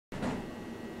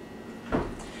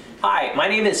Hi, my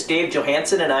name is Dave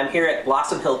Johansson and I'm here at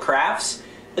Blossom Hill Crafts.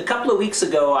 A couple of weeks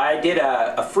ago I did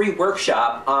a free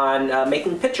workshop on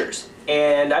making pictures,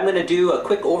 and I'm going to do a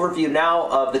quick overview now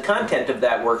of the content of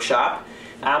that workshop.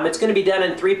 It's going to be done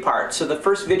in 3 parts. So the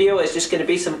first video is just going to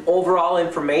be some overall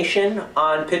information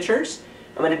on pictures.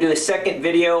 I'm going to do a second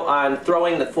video on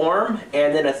throwing the form,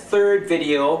 and then a third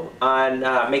video on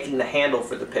making the handle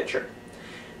for the picture.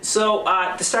 So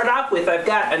to start off with, I've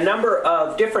got a number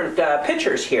of different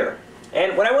pictures here.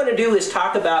 And what I want to do is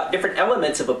talk about different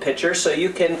elements of a picture so you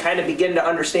can kind of begin to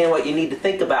understand what you need to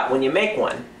think about when you make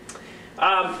one.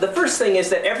 The first thing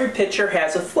is that every picture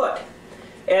has a foot.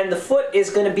 And the foot is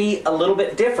going to be a little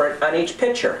bit different on each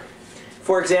picture.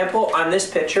 For example, on this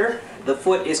picture, the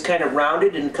foot is kind of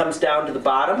rounded and comes down to the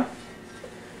bottom.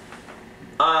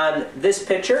 On this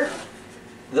picture,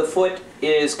 the foot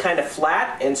is kind of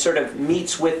flat and sort of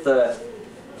meets with the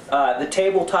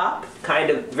tabletop kind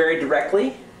of very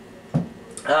directly.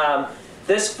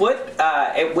 This foot,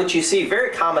 which you see very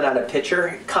common on a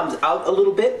picture, comes out a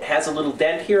little bit, has a little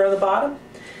dent here on the bottom.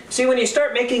 See, when you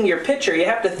start making your picture, you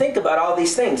have to think about all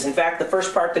these things. In fact, the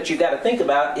first part that you got to think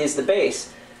about is the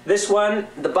base. This one,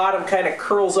 the bottom kind of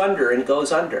curls under and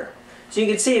goes under. So you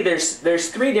can see there's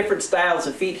 3 different styles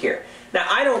of feet here. Now,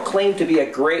 I don't claim to be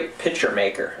a great picture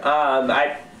maker.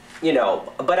 But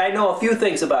I know a few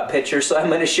things about pictures, so I'm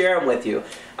going to share them with you.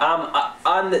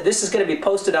 This is going to be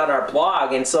posted on our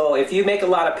blog, and so if you make a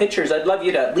lot of pictures, I'd love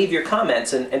you to leave your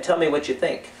comments and tell me what you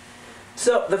think.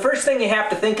 So the first thing you have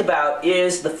to think about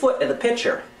is the foot of the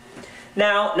picture.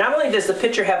 Now, not only does the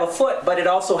picture have a foot, but it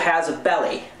also has a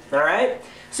belly. All right?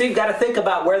 So you've got to think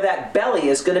about where that belly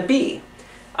is going to be.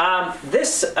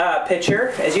 This picture,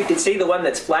 as you can see, the one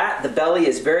that's flat, the belly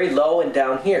is very low and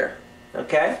down here.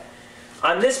 Okay?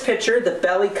 On this picture, the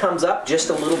belly comes up just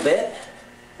a little bit,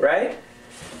 right?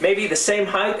 Maybe the same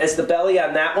height as the belly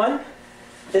on that one.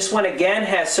 This one again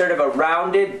has sort of a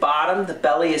rounded bottom. The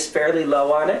belly is fairly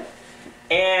low on it.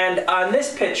 And on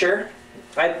this picture,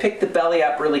 I picked the belly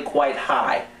up really quite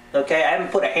high. Okay, I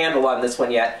haven't put a handle on this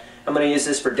one yet. I'm going to use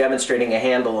this for demonstrating a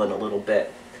handle in a little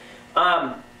bit.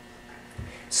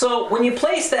 So when you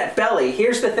place that belly,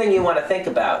 here's the thing you want to think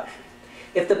about.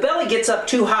 If the belly gets up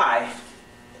too high,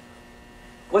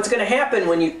 what's going to happen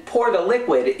when you pour the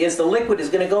liquid is the liquid is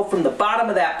going to go from the bottom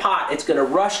of that pot, it's going to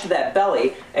rush to that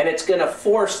belly, and it's going to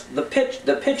force the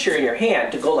pitcher in your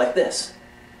hand to go like this.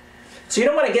 So you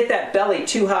don't want to get that belly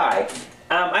too high.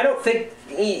 I don't think,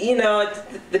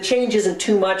 the change isn't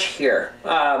too much here.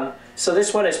 So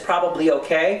this one is probably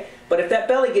okay. But if that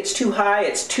belly gets too high,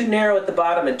 it's too narrow at the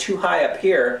bottom and too high up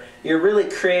here, you're really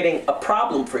creating a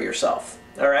problem for yourself.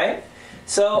 All right?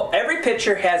 So every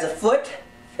picture has a foot,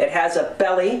 it has a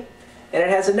belly, and it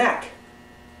has a neck.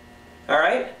 All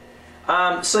right?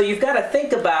 So you've got to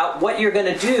think about what you're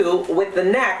going to do with the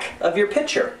neck of your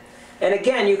picture. And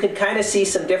again, you can kind of see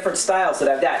some different styles that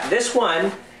I've got. This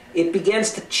one, it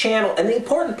begins to channel, and the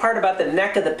important part about the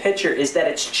neck of the picture is that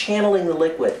it's channeling the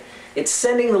liquid. It's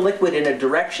sending the liquid in a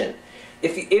direction.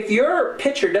 If your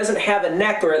picture doesn't have a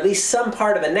neck, or at least some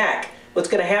part of a neck, what's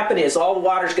going to happen is all the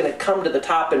water is going to come to the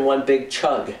top in one big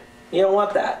chug. You don't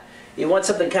want that. You want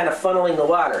something kind of funneling the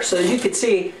water. So as you can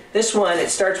see, this one, it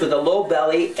starts with a low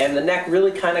belly and the neck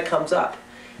really kind of comes up.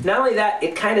 Not only that,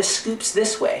 it kind of scoops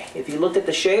this way. If you look at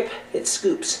the shape, it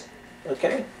scoops.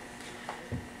 Okay?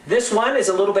 This one is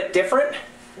a little bit different.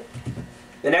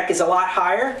 The neck is a lot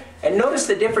higher. And notice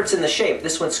the difference in the shape.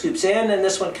 This one scoops in and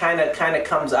this one kind of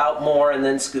comes out more and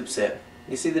then scoops in.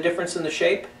 You see the difference in the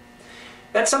shape?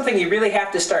 That's something you really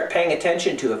have to start paying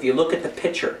attention to if you look at the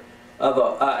picture of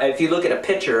if you look at a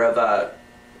picture of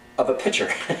a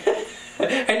picture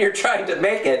and you're trying to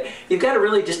make it, you've got to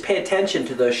really just pay attention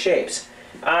to those shapes.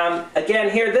 Again,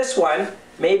 here, this one,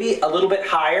 maybe a little bit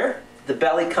higher. The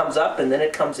belly comes up and then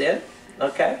it comes in.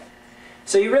 Okay?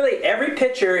 So you really, every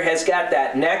picture has got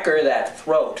that neck or that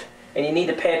throat, and you need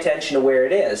to pay attention to where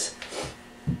it is.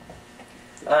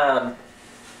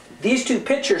 These 2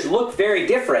 pictures look very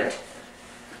different,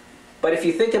 but if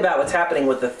you think about what's happening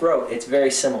with the throat, it's very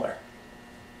similar.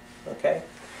 Okay?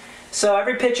 So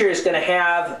every picture is going to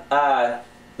have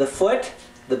the foot,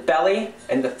 the belly,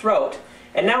 and the throat.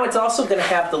 And now it's also going to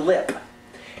have the lip.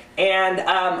 And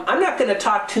I'm not going to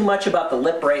talk too much about the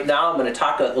lip right now. I'm going to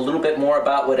talk a little bit more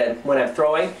about what I'm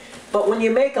throwing. But when you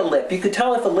make a lip, you can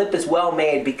tell if a lip is well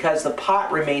made because the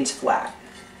pot remains flat.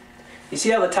 You see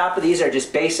how the top of these are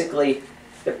just basically,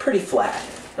 they're pretty flat.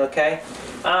 Okay?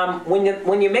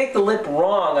 When you make the lip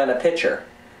wrong on a picture,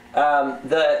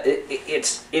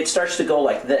 it starts to go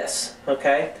like this.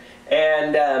 Okay?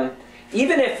 And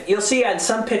even if, you'll see on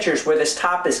some pictures where this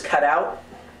top is cut out,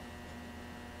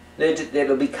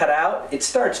 that'll be cut out, it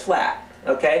starts flat,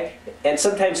 okay? And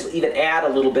sometimes they'll even add a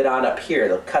little bit on up here.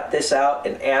 They'll cut this out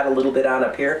and add a little bit on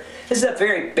up here. This is a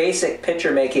very basic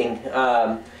picture making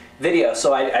video,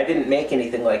 so I didn't make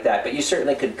anything like that, but you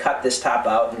certainly could cut this top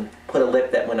out and put a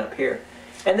lip that went up here.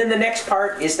 And then the next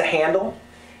part is the handle,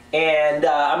 and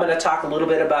I'm going to talk a little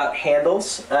bit about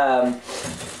handles.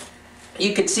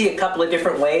 You can see a couple of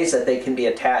different ways that they can be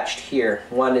attached here.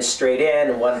 One is straight in,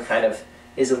 and one kind of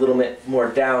is a little bit more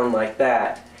down like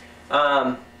that.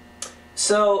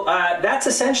 So that's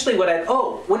essentially what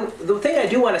the thing I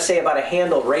do want to say about a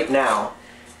handle right now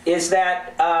is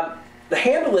that the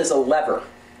handle is a lever,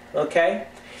 okay?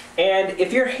 And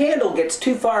if your handle gets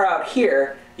too far out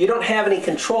here, you don't have any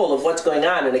control of what's going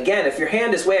on. And again, if your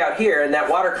hand is way out here and that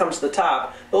water comes to the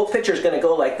top, the whole pitcher is going to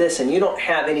go like this and you don't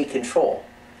have any control.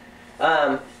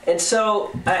 And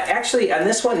so actually on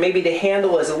this one, maybe the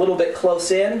handle is a little bit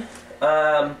close in.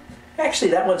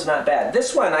 Actually, that one's not bad.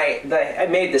 This one, I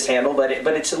made this handle, but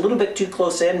it's a little bit too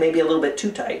close in, maybe a little bit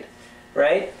too tight,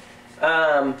 right?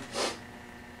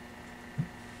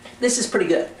 This is pretty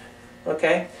good,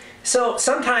 okay? So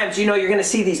sometimes, you know, you're going to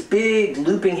see these big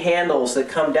looping handles that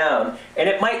come down, and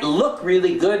it might look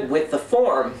really good with the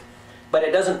form, but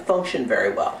it doesn't function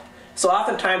very well. So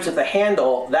oftentimes with a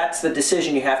handle, that's the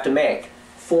decision you have to make,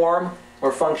 form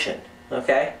or function,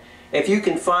 okay? If you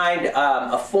can find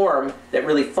a form that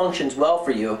really functions well for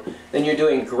you, then you're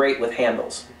doing great with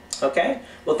handles, okay?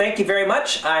 Well, thank you very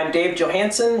much. I'm Dave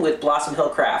Johansen with Blossom Hill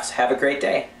Crafts. Have a great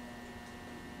day.